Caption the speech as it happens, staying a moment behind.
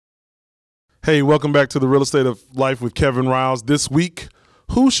Hey, welcome back to the Real Estate of Life with Kevin Riles. This week,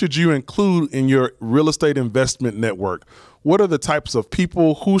 who should you include in your real estate investment network? What are the types of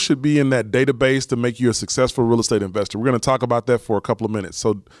people who should be in that database to make you a successful real estate investor? We're going to talk about that for a couple of minutes.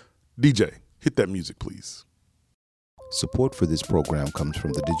 So, DJ, hit that music, please. Support for this program comes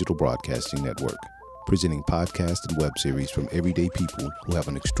from the Digital Broadcasting Network, presenting podcasts and web series from everyday people who have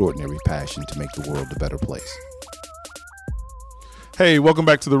an extraordinary passion to make the world a better place. Hey, welcome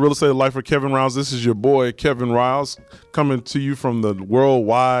back to the Real Estate of Life with Kevin Riles. This is your boy, Kevin Riles, coming to you from the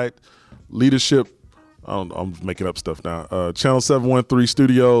Worldwide Leadership, I'm making up stuff now, Channel 713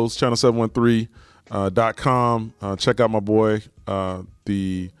 Studios, channel713.com. Check out my boy,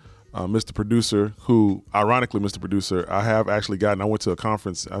 Mr. Producer, who, ironically, Mr. Producer, I have actually gotten, I went to a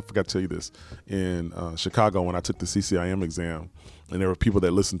conference, I forgot to tell you this, in Chicago when I took the CCIM exam, and there were people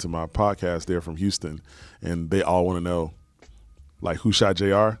that listened to my podcast there from Houston, and they all want to know, like, who shot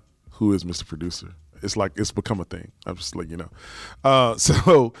JR? Who is Mr. Producer? It's like, it's become a thing. I'm just like, you know.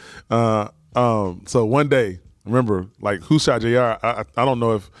 So one day, remember, like, who shot JR? I don't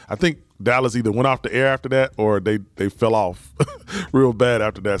know if, I think Dallas either went off the air after that or they fell off real bad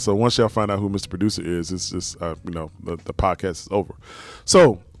after that. So once y'all find out who Mr. Producer is, it's just, the podcast is over.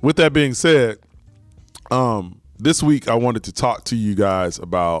 So with that being said, this week I wanted to talk to you guys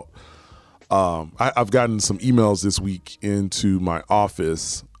about, I've gotten some emails this week into my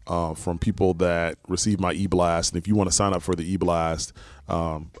office from people that receive my e-blast. And if you want to sign up for the e-blast,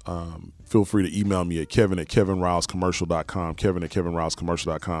 feel free to email me at kevin@kevinrilescommercial.com,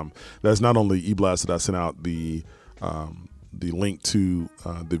 kevin@kevinrilescommercial.com. That's not only e-blast that I sent out the link to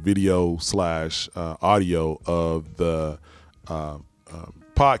the video / audio of the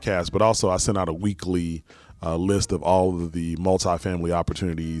podcast, but also I sent out a weekly list of all of the multifamily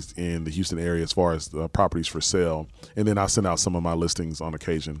opportunities in the Houston area as far as the properties for sale. And then I send out some of my listings on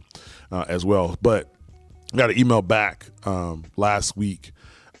occasion as well. But I got an email back last week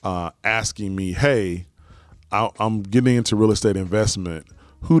asking me, hey, I'm getting into real estate investment.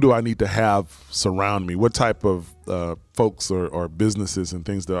 Who do I need to have surround me? What type of folks or businesses and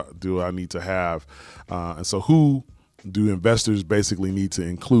things do I need to have? And so who do investors basically need to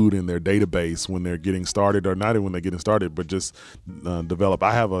include in their database when they're getting started, or not even when they're getting started, but just develop?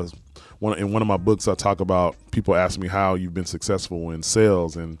 I have in one of my books, I talk about people ask me how you've been successful in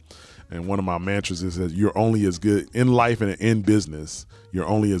sales. And one of my mantras is that you're only as good in life and in business. You're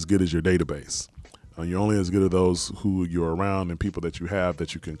only as good as your database. You're only as good as those who you're around and people that you have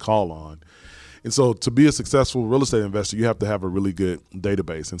that you can call on. And so to be a successful real estate investor, you have to have a really good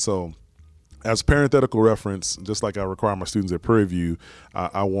database. And so, as parenthetical reference, just like I require my students at Prairie View,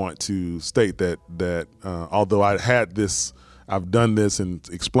 I want to state that although I've done this and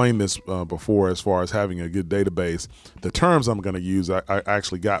explained this before as far as having a good database, the terms I'm going to use I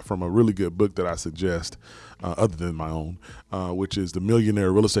actually got from a really good book that I suggest, other than my own, which is The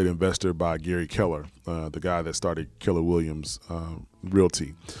Millionaire Real Estate Investor by Gary Keller, the guy that started Keller Williams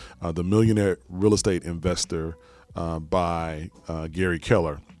Realty. The Millionaire Real Estate Investor by Gary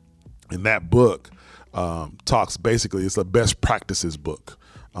Keller. And that book talks basically, it's a best practices book.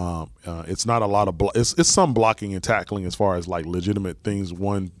 It's not a lot of, it's some blocking and tackling as far as like legitimate things,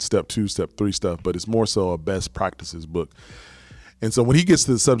 1 step, 2 step, 3 stuff, but it's more so a best practices book. And so when he gets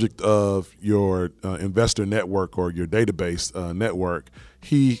to the subject of your investor network or your database network,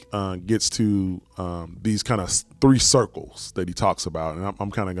 he gets to these kind of 3 circles that he talks about. And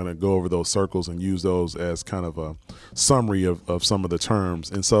I'm kind of going to go over those circles and use those as kind of a summary of some of the terms.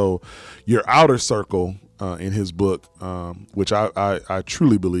 And so your outer circle in his book, which I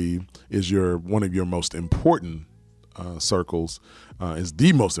truly believe is one of your most important circles, is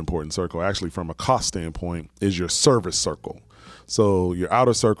the most important circle actually from a cost standpoint, is your service circle. So your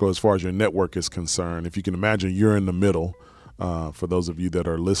outer circle, as far as your network is concerned, if you can imagine, you're in the middle, for those of you that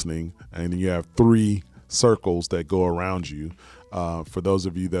are listening, and you have 3 circles that go around you. For those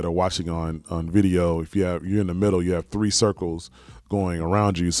of you that are watching on video, if you're in the middle, you have 3 circles going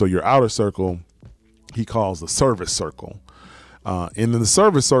around you. So your outer circle, he calls the service circle. And in the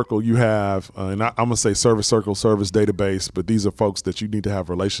service circle, you have, and I'm going to say service circle, service database, but these are folks that you need to have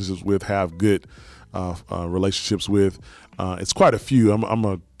relationships with, have good relationships with. It's quite a few. I'm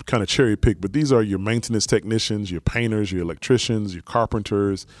a kind of cherry pick, but these are your maintenance technicians, your painters, your electricians, your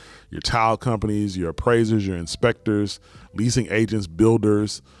carpenters, your tile companies, your appraisers, your inspectors, leasing agents,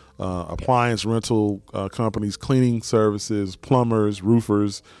 builders, appliance rental companies, cleaning services, plumbers,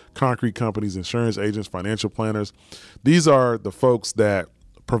 roofers, concrete companies, insurance agents, financial planners. These are the folks that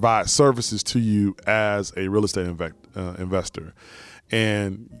provide services to you as a real estate investor.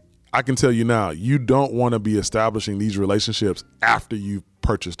 And I can tell you now, you don't want to be establishing these relationships after you've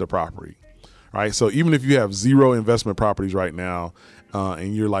purchase the property. Right. So even if you have 0 investment properties right now,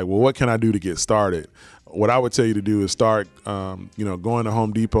 and you're like, well, what can I do to get started? What I would tell you to do is start, going to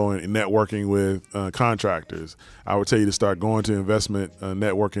Home Depot and networking with contractors. I would tell you to start going to investment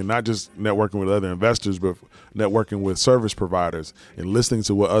networking, not just networking with other investors, but networking with service providers and listening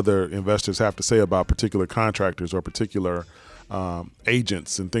to what other investors have to say about particular contractors or particular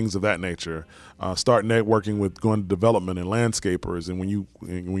agents and things of that nature. Start networking with going to development and landscapers. And when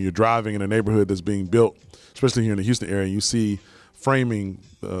you're driving in a neighborhood that's being built, especially here in the Houston area, you see framing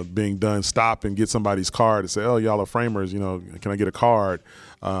being done, stop and get somebody's card and say, oh, y'all are framers, can I get a card?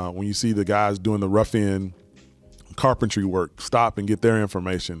 When you see the guys doing the rough end carpentry work, stop and get their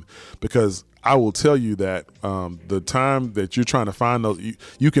information. Because I will tell you that the time that you're trying to find those,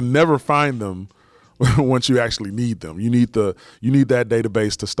 you can never find them once you actually need them. You need that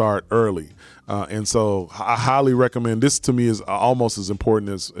database to start early. And so I highly recommend, this to me is almost as important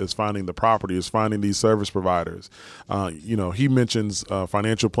as finding the property, is finding these service providers. He mentions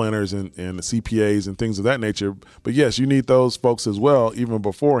financial planners and CPAs and things of that nature. But yes, you need those folks as well, even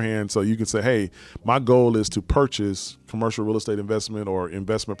beforehand. So you can say, hey, my goal is to purchase commercial real estate investment or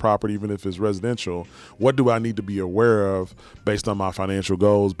investment property, even if it's residential. What do I need to be aware of based on my financial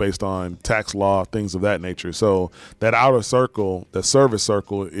goals, based on tax law, things of that nature? So that outer circle, that service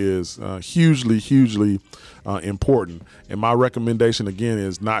circle, is hugely important. And my recommendation, again,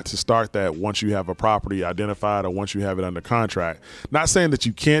 is not to start that once you have a property identified or once you have it under contract. Not saying that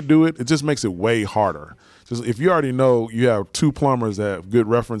you can't do it. It just makes it way harder. Just if you already know you have 2 plumbers that have good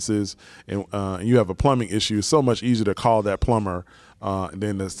references and you have a plumbing issue, it's so much easier to call that plumber and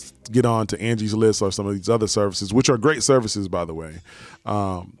then to get on to Angie's List or some of these other services, which are great services, by the way,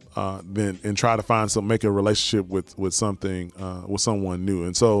 then and try to make a relationship with someone new.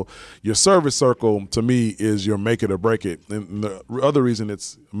 And so your service circle, to me, is your make it or break it. And the other reason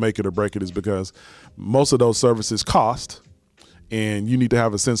it's make it or break it is because most of those services cost, and you need to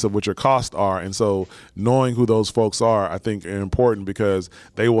have a sense of what your costs are. And so knowing who those folks are, I think, are important because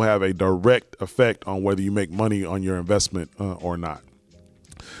they will have a direct effect on whether you make money on your investment or not.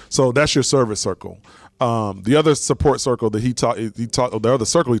 So that's your service circle. The other support circle that the other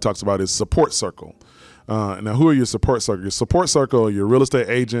circle he talks about is support circle. Now, who are your support circle? Your support circle are your real estate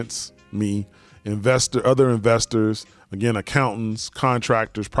agents, me, other investors, again, accountants,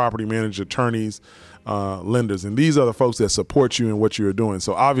 contractors, property managers, attorneys, lenders. And these are the folks that support you in what you're doing.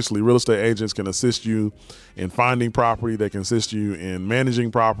 So obviously real estate agents can assist you in finding property. They can assist you in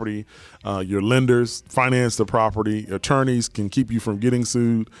managing property. Your lenders finance the property. Attorneys can keep you from getting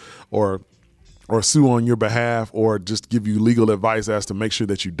sued or sue on your behalf, or just give you legal advice as to make sure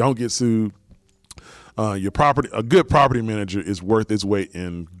that you don't get sued. A good property manager is worth its weight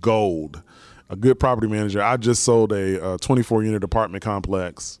in gold. A good property manager. I just sold a 24-unit apartment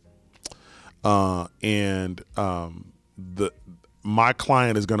complex. My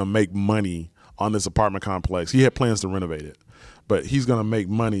client is going to make money on this apartment complex. He had plans to renovate it, but he's going to make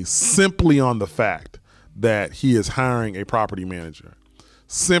money simply on the fact that he is hiring a property manager.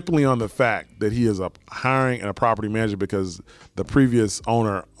 Simply on the fact that he is hiring a property manager because the previous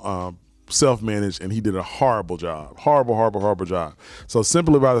owner self-managed and he did a horrible job. Horrible job. So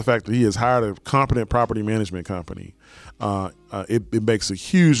simply by the fact that he has hired a competent property management company, it makes a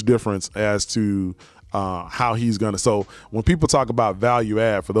huge difference as to how he's going to. So when people talk about value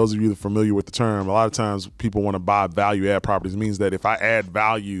add, for those of you that are familiar with the term, a lot of times people want to buy value add properties. It means that if I add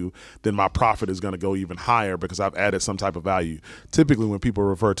value, then my profit is going to go even higher because I've added some type of value. Typically when people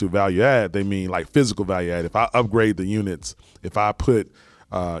refer to value add, they mean like physical value add. If I upgrade the units, if I put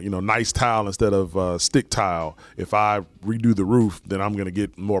nice tile instead of stick tile, if I redo the roof, then I'm going to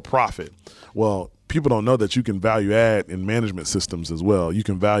get more profit. Well, people don't know that you can value add in management systems as well. You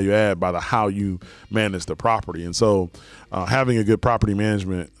can value add by how you manage the property. And so having a good property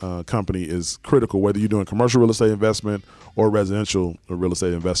management company is critical, whether you're doing commercial real estate investment or residential real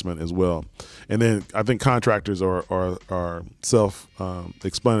estate investment as well. And then I think contractors are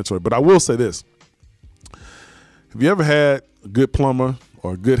self-explanatory. But I will say this. Have you ever had a good plumber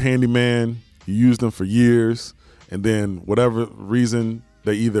or a good handyman, you use them for years, and then whatever reason,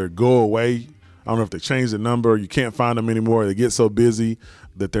 they either go away, I don't know if they change the number, you can't find them anymore, they get so busy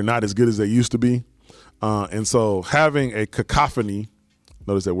that they're not as good as they used to be. And so having a cacophony,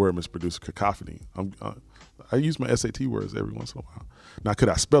 notice that word, Mr. Producer, cacophony. I use my SAT words every once in a while. Now, could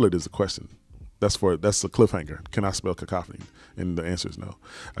I spell it is the question. That's a cliffhanger. Can I spell cacophony? And the answer is no,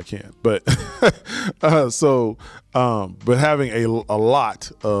 I can't. But but having a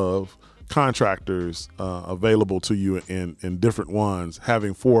lot of contractors available to you in different ones,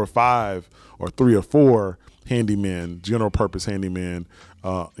 having 4 or 5 or 3 or 4 handymen, general purpose handymen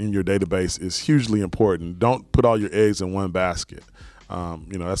in your database is hugely important. Don't put all your eggs in one basket.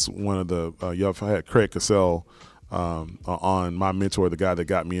 That's one of the I've had Craig Cassell on My Mentor, the guy that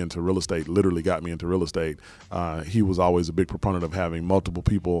got me into real estate, literally got me into real estate. He was always a big proponent of having multiple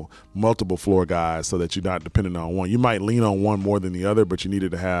people, multiple floor guys, so that you're not dependent on one. You might lean on one more than the other, but you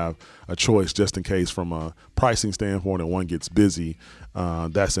needed to have a choice just in case from a pricing standpoint and one gets busy.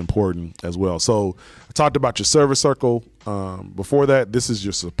 That's important as well. So I talked about your service circle. Before that, this is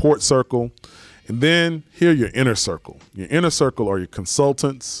your support circle. And then here, your inner circle. Your inner circle are your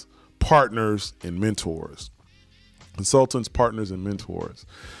consultants, partners, and mentors. Consultants, partners, and mentors.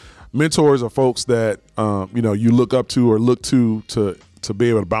 Mentors are folks that you look up to or look to be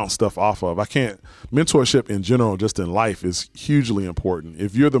able to bounce stuff off of. Mentorship in general, just in life, is hugely important.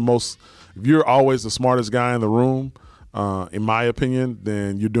 If you're always the smartest guy in the room, in my opinion,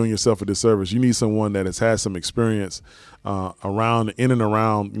 then you're doing yourself a disservice. You need someone that has had some experience in and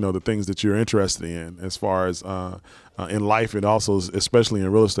around the things that you're interested in, as far as in life, and also especially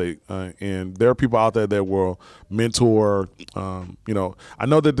in real estate. And there are people out there that will mentor. I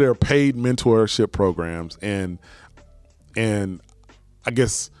know that there are paid mentorship programs, and I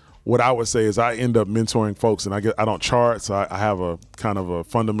guess what I would say is I end up mentoring folks, and I don't charge, so I have a kind of a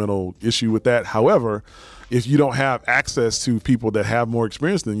fundamental issue with that. However, if you don't have access to people that have more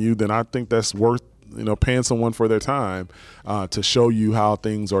experience than you, then I think that's worth paying someone for their time to show you how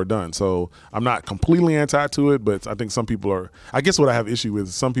things are done. So I'm not completely anti to it, but I think some people are. I guess what I have issue with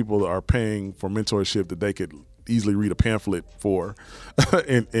is some people are paying for mentorship that they could easily read a pamphlet for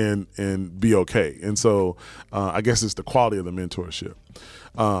and be okay. And so I guess it's the quality of the mentorship.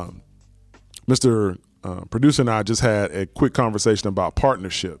 Mr. Producer and I just had a quick conversation about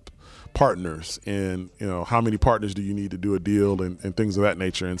partners, and how many partners do you need to do a deal, and things of that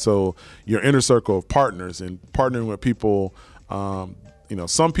nature. And so your inner circle of partners, and partnering with people,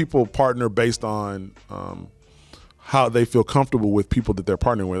 some people partner based on how they feel comfortable with people that they're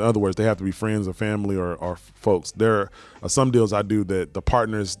partnering with. In other words, they have to be friends or family or folks. There are some deals I do that the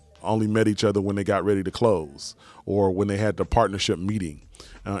partners only met each other when they got ready to close, or when they had the partnership meeting.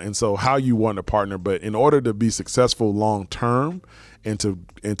 And so how you want to partner, but in order to be successful long term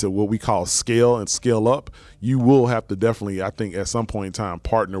into what we call scale and scale up, you will have to definitely, I think, at some point in time,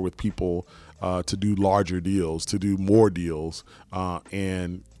 partner with people to do larger deals, to do more deals.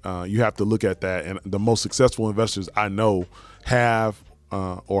 And you have to look at that. And the most successful investors I know have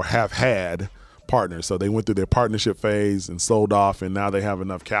had partners. So they went through their partnership phase and sold off, and now they have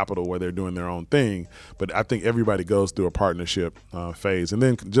enough capital where they're doing their own thing. But I think everybody goes through a partnership phase. And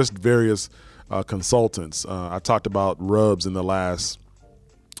then just various consultants. I talked about RUBS in the last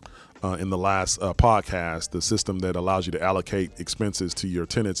podcast, the system that allows you to allocate expenses to your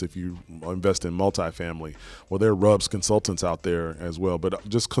tenants if you invest in multifamily. Well, there are RUBS consultants out there as well, but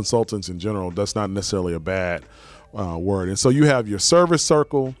just consultants in general, that's not necessarily a bad word. And so you have your service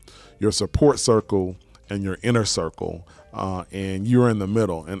circle, your support circle, and your inner circle, and you're in the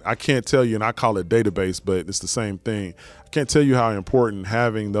middle. And I can't tell you, and I call it database, but it's the same thing. I can't tell you how important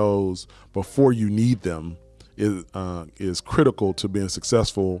having those before you need them is critical to being a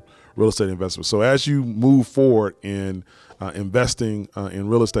successful real estate investor. So as you move forward in investing in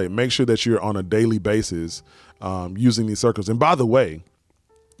real estate, make sure that you're on a daily basis using these circles. And by the way,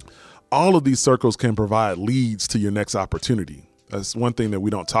 all of these circles can provide leads to your next opportunity. That's one thing that we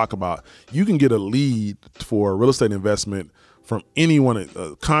don't talk about. You can get a lead for a real estate investment from anyone,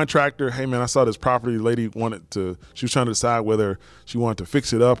 a contractor. Hey man, I saw this property. The lady she was trying to decide whether she wanted to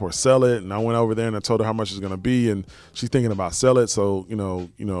fix it up or sell it. And I went over there and I told her how much it's going to be. And she's thinking about sell it. So,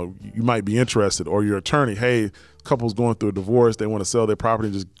 you might be interested. Or your attorney, hey, couple's going through a divorce. They want to sell their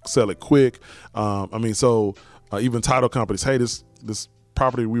property, just sell it quick. Even title companies, hey, this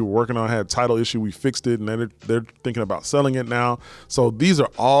property we were working on had a title issue. We fixed it, and they're thinking about selling it now. So these are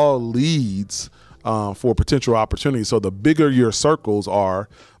all leads for potential opportunities. So the bigger your circles are,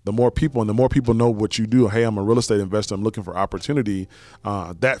 the more people know what you do. Hey, I'm a real estate investor. I'm looking for opportunity.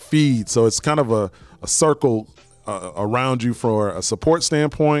 That feeds. So it's kind of a circle around you for a support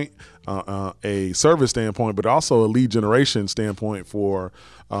standpoint, a service standpoint, but also a lead generation standpoint for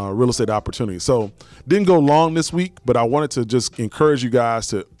real estate opportunities. So didn't go long this week, but I wanted to just encourage you guys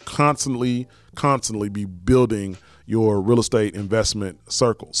to constantly be building your real estate investment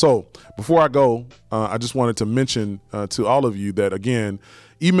circle. So before I go, I just wanted to mention to all of you that, again,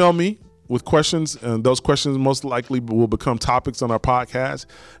 email me with questions, and those questions most likely will become topics on our podcast.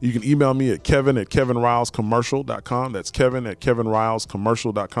 You can email me at kevin@kevinrylescommercial.com. That's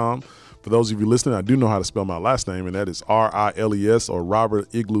Kevin@kevinrylescommercial.com. For those of you listening, I do know how to spell my last name, and that is Riles, or Robert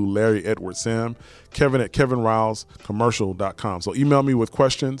Igloo Larry Edward Sam, Kevin at kevinrylescommercial.com. So email me with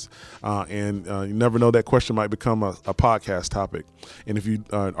questions, and you never know, that question might become a podcast topic. And if you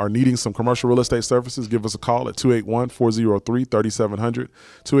are needing some commercial real estate services, give us a call at 281-403-3700,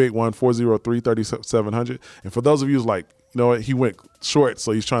 281-403-3700. And for those of you who's like, you know what, he went short,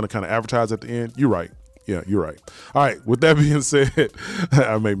 so he's trying to kind of advertise at the end, you're right. Yeah, you're right. All right. With that being said,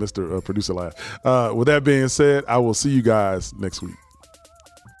 I made Mr. Producer laugh. With that being said, I will see you guys next week.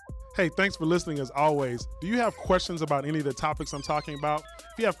 Hey, thanks for listening as always. Do you have questions about any of the topics I'm talking about?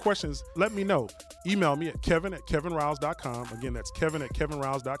 If you have questions, let me know. Email me at kevin@kevinriles.com. Again, that's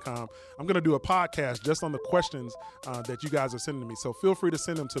kevin@kevinriles.com. I'm going to do a podcast just on the questions that you guys are sending to me. So feel free to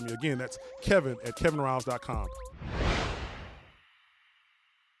send them to me. Again, that's kevin@kevinriles.com.